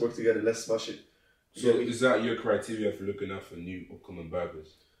brilliant. Let's work together. Let's smash it. So is that your criteria for looking out for new upcoming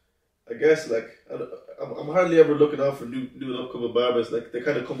barbers? I guess like I'm hardly ever looking out for new and upcoming barbers. Like they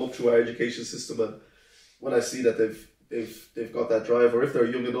kind of come up through our education system, and when I see that they've got that drive, or if they're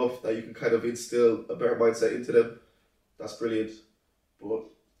young enough that you can kind of instill a better mindset into them, that's brilliant. But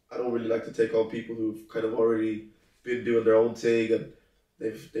I don't really like to take on people who've kind of already been doing their own thing and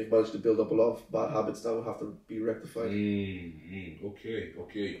they've managed to build up a lot of bad habits that will have to be rectified.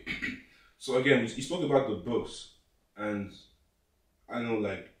 Okay. So again, you spoke about the books, and I know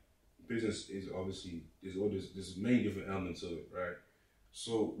like business is obviously there's many different elements of it, right?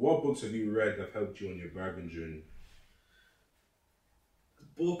 So what books have you read that have helped you on your barbering journey?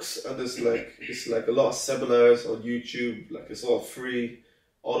 Books, and it's like a lot of seminars on YouTube. Like it's all free.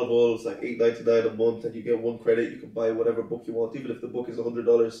 Audible is like $8.99 a month, and you get one credit. You can buy whatever book you want, even if the book is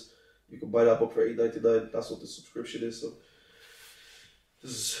 $100. You can buy that book for $8.99. That's what the subscription is. So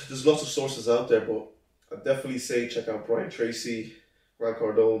there's lots of sources out there, but I'd definitely say check out Brian Tracy, Grant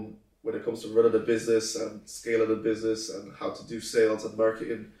Cardone when it comes to running a business and scaling a business and how to do sales and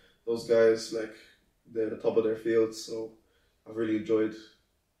marketing. Those guys, like, they're the top of their field. So I've really enjoyed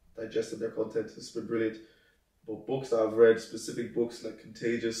digesting their content. It's been brilliant. But books that I've read, specific books like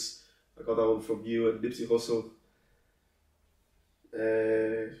Contagious, I got that one from you, and Nipsey Hussle.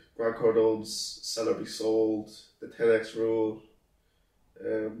 Grant Cardone's Sell or Be Sold, The 10X Rule.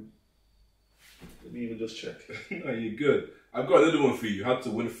 Let me even just check. No, you're good. I've got another one for you. How to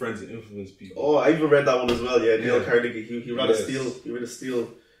win friends and influence people. Oh, I even read that one as well. Yeah, Neil Carnegie. He ran a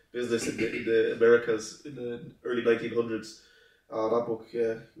steel business in the Americas in the early 1900s. That book,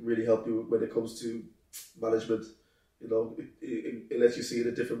 really helped you when it comes to management. You know, it lets you see it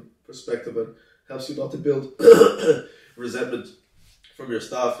in a different perspective and helps you not to build resentment from your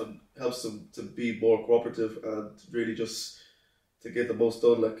staff, and helps them to be more cooperative and really just to get the most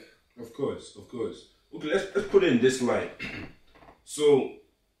done. Like, of course. Okay, let's put it in this light. So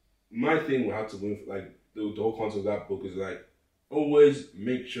my thing with how to win, like the whole concept of that book is like always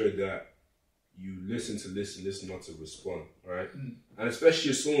make sure that you listen not to respond, right? And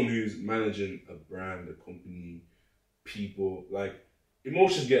especially as someone who's managing a brand, a company, people, like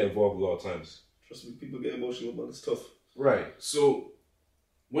emotions get involved a lot of times. Trust me, people get emotional, man. It's tough. Right. So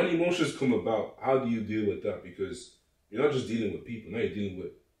when emotions come about, how do you deal with that? Because you're not just dealing with people, now you're dealing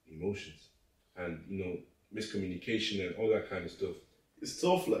with emotions and, you know, miscommunication and all that kind of stuff. It's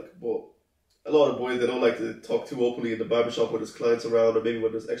tough, like, but a lot of boys, they don't like to talk too openly in the barbershop when there's clients around, or maybe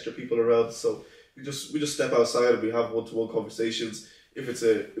when there's extra people around. So we just step outside and we have one-to-one conversations. If it's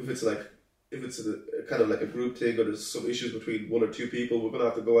a kind of like a group thing, or there's some issues between one or two people, we're gonna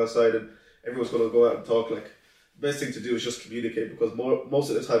have to go outside and everyone's gonna go out and talk. Like, the best thing to do is just communicate, because most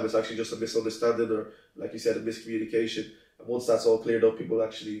of the time it's actually just a misunderstanding, or like you said, a miscommunication. And once that's all cleared up, people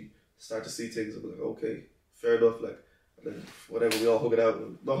actually start to see things and be like, okay, fair enough. Like, and then whatever, we all hug it out.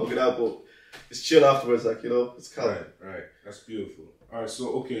 Not hug it out, but it's chill afterwards. Like, you know, it's calm. Right. That's beautiful. All right, so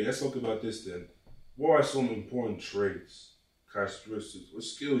okay, let's talk about this then. What are some important traits, characteristics, or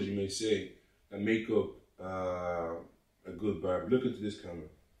skills you may say that make up a good barber? Look into this camera.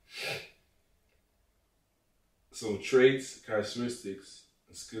 So traits, characteristics,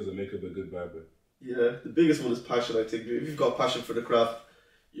 and skills that make up a good barber. Yeah, the biggest one is passion, I think. If you've got passion for the craft,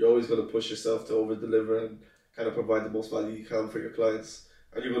 you're always going to push yourself to over-deliver and kind of provide the most value you can for your clients.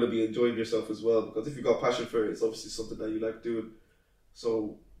 And you're going to be enjoying yourself as well, because if you've got passion for it, it's obviously something that you like doing.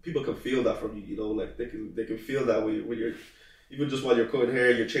 So people can feel that from you, you know, like they can feel that when you're, even just while you're cutting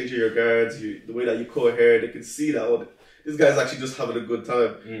hair, you're changing your guards, the way that you cut hair, they can see that, oh, this guy's actually just having a good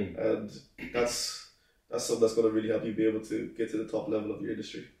time. And that's something that's going to really help you be able to get to the top level of your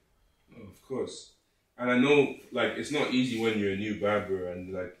industry. Of course. And I know, like, it's not easy when you're a new barber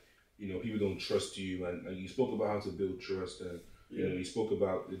and, like, you know, people don't trust you. And you spoke about how to build trust, and, you know, you spoke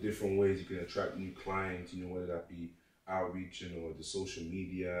about the different ways you can attract new clients, you know, whether that be outreaching or the social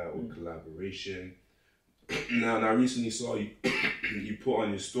media or collaboration. Now, I recently saw you you put on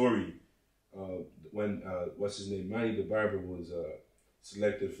your story when, what's his name, Manny the Barber was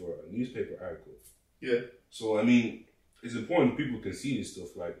selected for a newspaper article. Yeah. So, I mean, it's important people can see this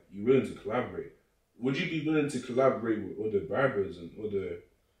stuff, like, you're willing to collaborate. would you be willing to collaborate with other barbers and other?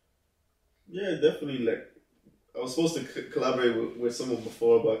 Yeah, definitely. Like, I was supposed to collaborate with someone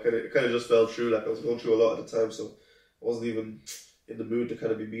before, but it kind of just fell through. Like, I was going through a lot at the time, so I wasn't even in the mood to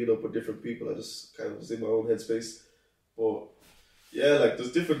kind of be meeting up with different people. I just kind of was in my own headspace. But yeah, like,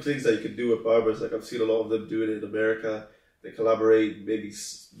 there's different things that you can do with barbers. Like, I've seen a lot of them do it in America. They collaborate. Maybe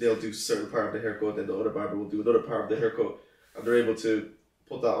they'll do a certain part of the haircut, then the other barber will do another part of the haircut, and they're able to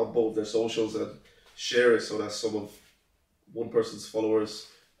put that on both their socials and share it so that one person's followers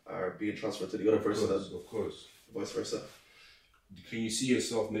are being transferred to the other person, and of course, vice versa. Can you see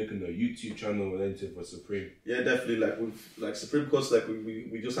yourself making a YouTube channel related for Supreme? Yeah, definitely. Like Supreme Cutz, like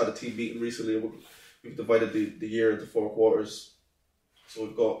we just had a team meeting recently. We've divided the year into 4 quarters, so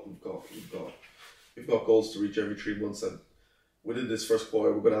we've got goals to reach every 3 months, and within this first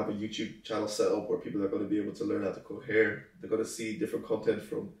quarter, we're going to have a YouTube channel set up where people are going to be able to learn how to cut hair. They're going to see different content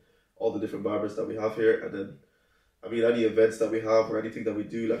from all the different barbers that we have here, and then, I mean, any events that we have or anything that we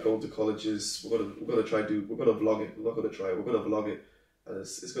do, like going to colleges, we're gonna vlog it. We're not gonna try. We're gonna vlog it, and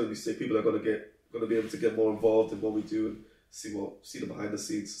it's gonna be sick. People are gonna be able to get more involved in what we do and see the behind the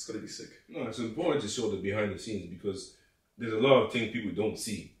scenes. It's gonna be sick. No, it's important to show the behind the scenes because there's a lot of things people don't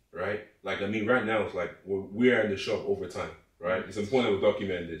see, right? Like, I mean, right now it's like we're in the shop overtime, right? It's important that we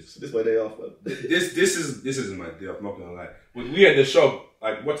document this. So this is my day off, man. This isn't my day off. I'm not gonna lie. But we at the shop.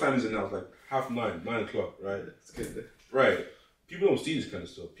 Like, what time is it now? It's like 9:30, 9 o'clock, right? It's good. Right. People don't see this kind of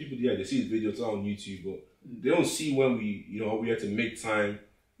stuff. People, yeah, they see this video, it's all on YouTube, but they don't see when we had to make time,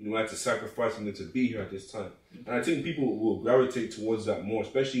 we had to sacrifice something to be here at this time. And I think people will gravitate towards that more,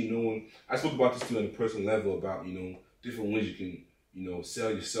 especially knowing, I spoke about this too on a personal level about, different ways you can,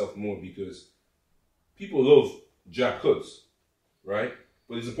 sell yourself more because people love Jack Cutz, right?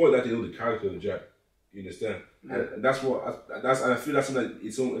 But it's important that they know the character of Jack. You understand? Yeah. And I feel that's something that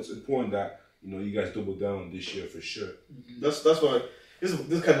it's important that you guys double down this year for sure. That's why this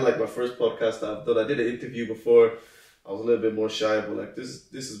is kind of like my first podcast that I've done. I did an interview before. I was a little bit more shy, but like this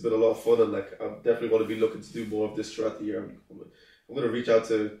has been a lot of fun, and like I definitely want to be looking to do more of this throughout the year. I'm going to reach out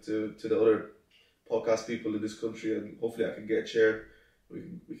to the other podcast people in this country, and hopefully I can get a chair.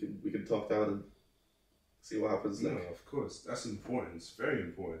 We can talk down and see what happens. No, of course, that's important. It's very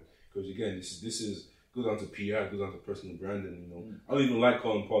important because again, this is goes on to PR, goes on to personal branding. I don't even like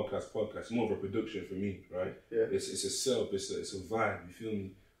calling podcast. It's more of a production for me, right? Yeah. It's a self. It's a vibe. You feel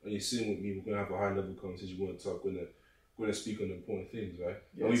me? When you're sitting with me, we're gonna have a high level conversation. We want to talk. We're gonna speak on important things, right?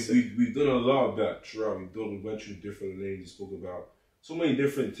 Yeah, and we've done a lot of that throughout. We went through different lanes. We spoke about so many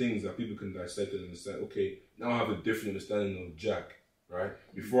different things that people can dissect and understand. Okay, now I have a different understanding of Jack, right?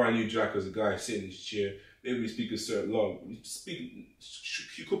 Before I knew Jack as a guy sitting in his chair. Maybe we speak a certain law. We speak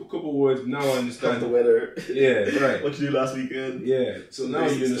a couple words. Now I understand the weather. Yeah, right. What you do last weekend. Yeah. So now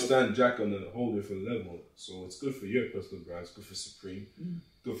you understand Jack on a whole different level. So it's good for your personal brand. It's good for Supreme.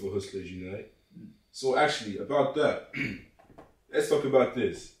 Good for Hustlers Unite. So actually, about that, let's talk about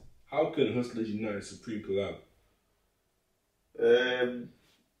this. How can Hustlers Unite and Supreme collab?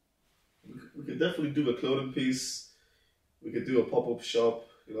 We could definitely do a clothing piece. We could do a pop-up shop.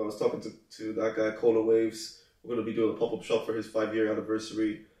 I was talking to that guy, Cola Waves. We're going to be doing a pop-up shop for his 5-year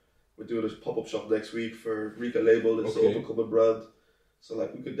anniversary. We're doing a pop-up shop next week for Rika Label. It's an up-and-coming brand. So,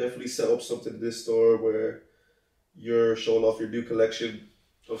 like, we could definitely set up something in this store where you're showing off your new collection.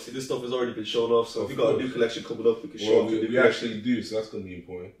 Obviously, this stuff has already been shown off, so if you've got a new collection coming up, we can show off your new collection. We actually do, so that's going to be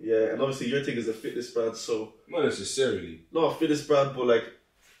important. Yeah, and obviously your thing is a fitness brand, so... Not necessarily. Not a fitness brand, but, like,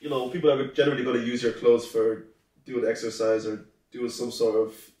 people are generally going to use your clothes for doing exercise or doing some sort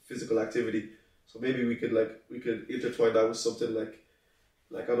of physical activity. So maybe we could intertwine that with something like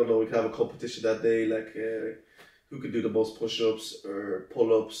I don't know, we could have a competition that day, like who could do the most push-ups or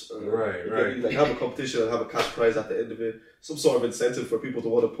pull-ups. Right. Could, like, have a competition and have a cash prize at the end of it. Some sort of incentive for people to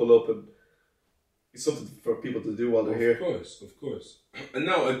want to pull up, and it's something for people to do while they're here. Of course. And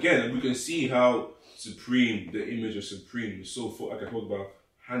now again, we can see how Supreme, the image of Supreme, is so full. Like I talked about,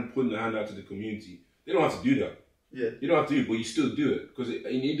 putting the hand out to the community. They don't have to do that. Yeah. You don't have to do it, but you still do it. Because in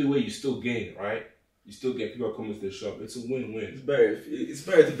either way, you still gain, right? You still get people coming to the shop. It's a win-win. It's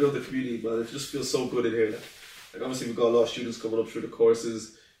better to build a community, man. It just feels so good in here. Like obviously, we've got a lot of students coming up through the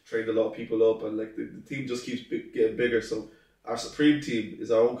courses, trained a lot of people up, and like the team just keeps getting bigger. So our Supreme team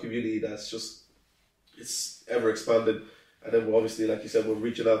is our own community that's it's ever expanding. And then we're obviously, like you said, we're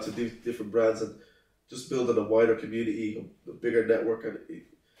reaching out to different brands and just building a wider community, a bigger network, and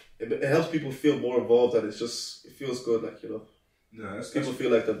it helps people feel more involved, and it feels good, like, No, people feel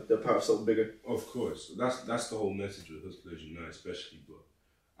like they're part of something bigger. Of course, that's the whole message with Hustlers Unite, especially.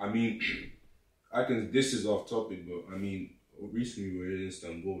 But I mean, this is off topic, but I mean, recently we were in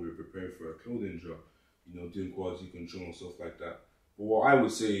Istanbul. We were preparing for a clothing drop, doing quality control and stuff like that. But what I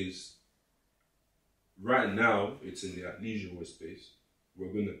would say is, right now it's in the athleisure wear space.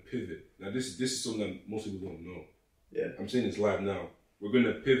 We're going to pivot. Now this is something that most people don't know. Yeah. I'm saying this live now. We're going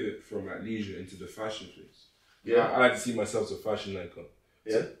to pivot from athleisure into the fashion space. Yeah. I like to see myself as a fashion icon.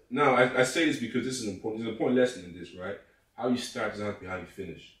 Yeah. So, now I say this because there's an important lesson in this, right? How you start doesn't have to be how you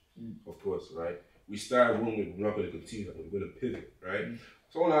finish, of course, right? We started one way, we're not going to continue that, we're going to pivot, right?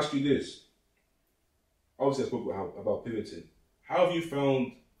 So I want to ask you this. Obviously I spoke about pivoting. How have you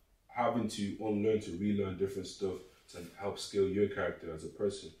found having to unlearn to relearn different stuff to help scale your character as a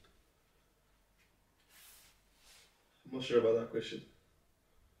person? I'm not sure about that question.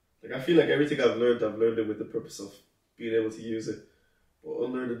 Like, I feel like everything I've learned it with the purpose of being able to use it. But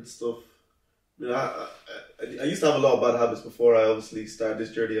unlearning stuff, I used to have a lot of bad habits before I obviously started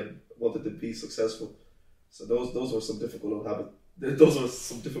this journey and wanted to be successful. So those were some difficult habits. Those were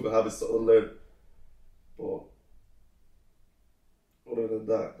some difficult habits to unlearn. But other than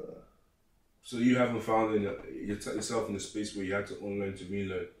that, so you haven't found yourself in a space where you had to unlearn to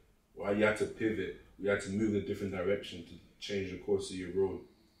relearn, or you had to pivot, you had to move in a different direction to change the course of your road.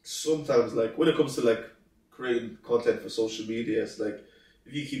 Sometimes, like when it comes to like creating content for social media, it's like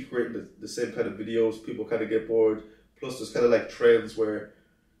if you keep creating the same kind of videos, people kind of get bored. Plus, there's kind of like trends where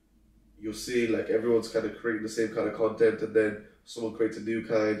you'll see like everyone's kind of creating the same kind of content, and then someone creates a new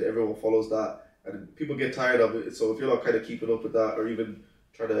kind, everyone follows that, and people get tired of it. So if you're not kind of keeping up with that, or even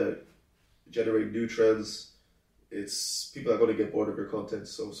trying to generate new trends, it's people are going to get bored of your content.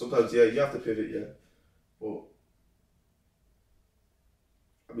 So sometimes, yeah, you have to pivot, yeah. But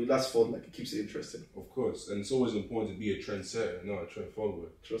I mean, that's fun. Like, it keeps it interesting. Of course, and it's always important to be a trendsetter, not a trend follower.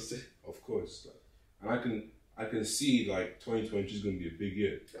 Trust it. Of course, and I can see like 2023 is going to be a big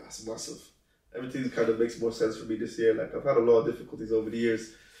year. Yeah, it's massive. Everything kind of makes more sense for me this year. Like, I've had a lot of difficulties over the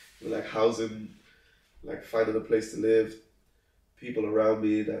years with like housing, like finding a place to live, people around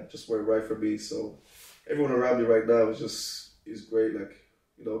me that just weren't right for me. So everyone around me right now is great. Like,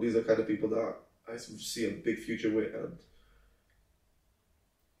 these are kind of people that I see a big future with, and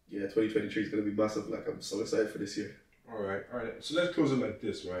yeah, 2023 is going to be massive. Like, I'm so excited for this year. All right. So let's close it like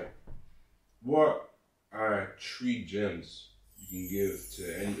this, right? What are 3 gems you can give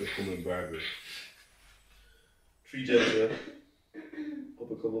to any upcoming barber? 3 gems, yeah.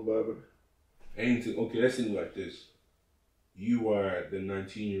 Upcoming barber. Anything? Okay, let's think like this. You are the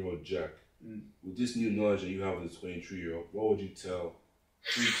 19-year-old Jack. With this new knowledge that you have as a 23-year-old, what would you tell?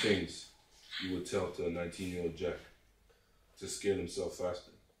 3 things you would tell to a 19-year-old Jack to scale himself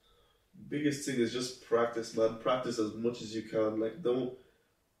faster. Biggest thing is just practice, man. Practice as much as you can. Like, don't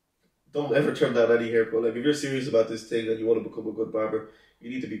ever turn down any haircut. Like, if you're serious about this thing and you want to become a good barber, you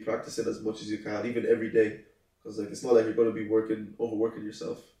need to be practicing as much as you can, even every day. Because like, it's not like you're going to be overworking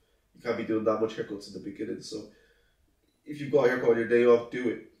yourself. You can't be doing that much haircuts in the beginning. So if you've got a haircut on your day off, do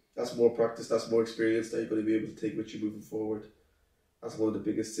it. That's more practice. That's more experience that you're going to be able to take with you moving forward. That's one of the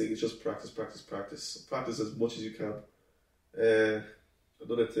biggest things. It's just practice. Practice as much as you can.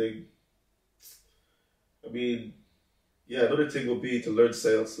 Another thing. Another thing would be to learn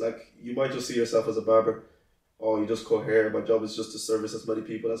sales. Like, you might just see yourself as a barber, or you just cut hair. My job is just to service as many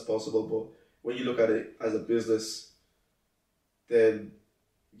people as possible. But when you look at it as a business, then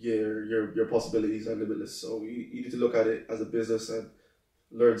your possibilities are limitless. So you need to look at it as a business and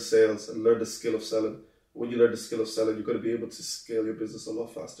learn sales and learn the skill of selling. When you learn the skill of selling, you're going to be able to scale your business a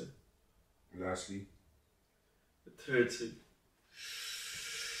lot faster. Lastly, the third thing.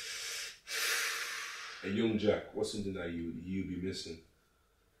 A young Jack, what's something that you'd be missing?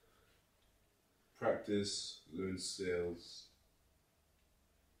 Practice, learn sales.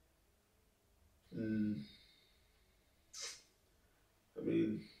 Find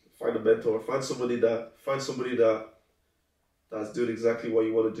a mentor. Find somebody that's doing exactly what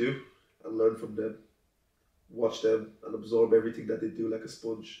you want to do, and learn from them. Watch them and absorb everything that they do like a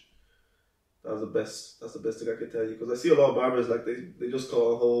sponge. That's the best thing I can tell you. Because I see a lot of barbers, like, they just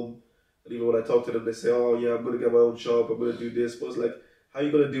call home. And even when I talk to them, they say, oh yeah, I'm going to get my own shop, I'm going to do this. But it's like, how are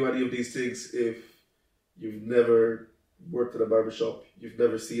you going to do any of these things if you've never worked in a barbershop? You've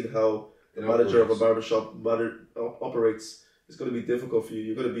never seen how the manager of a barbershop operates. It's going to be difficult for you.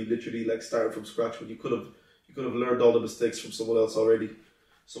 You're going to be literally like starting from scratch when you could have learned all the mistakes from someone else already.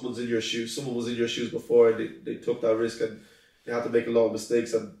 Someone was in your shoes before, and they took that risk, and they had to make a lot of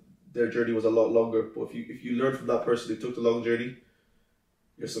mistakes, and their journey was a lot longer. But if you learn from that person who took the long journey,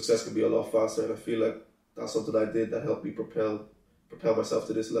 your success can be a lot faster. And I feel like that's something I did that helped me propel propel myself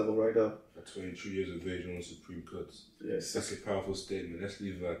to this level right now. At 23 years of age, on Supreme Cutz. Yes. That's a powerful statement. Let's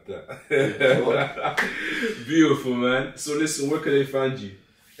leave it at that. Beautiful, man. So listen, where can they find you?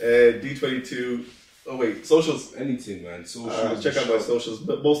 D22. Oh wait, socials. Anything, man. Socials. Check out my socials.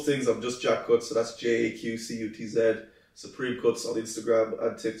 But most things, I'm just Jack Cutz. So that's JAQCUTZ. Supreme Cutz on Instagram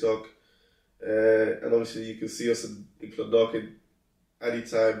and TikTok. And obviously you can see us in Clondalkin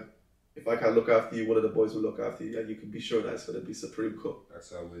anytime. If I can't look after you, one of the boys will look after you, and you can be sure that it's going to be Supreme Cut.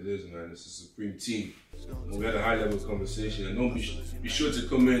 That's how it is, man. It's a Supreme team. And we had a high level conversation, and don't be sure to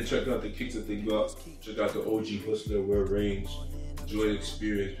come in, check out the kicks that they got, check out the OG Hustler Wear range, enjoy the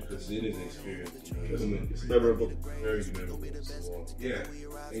experience because it is an experience. You know, come in. It's memorable. Very memorable. So, yeah.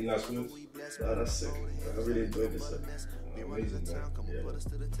 Any last words? Nah, that's sick. I really enjoyed this. Amazing, man. Yeah.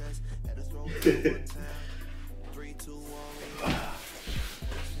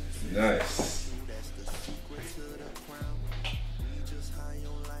 Nice.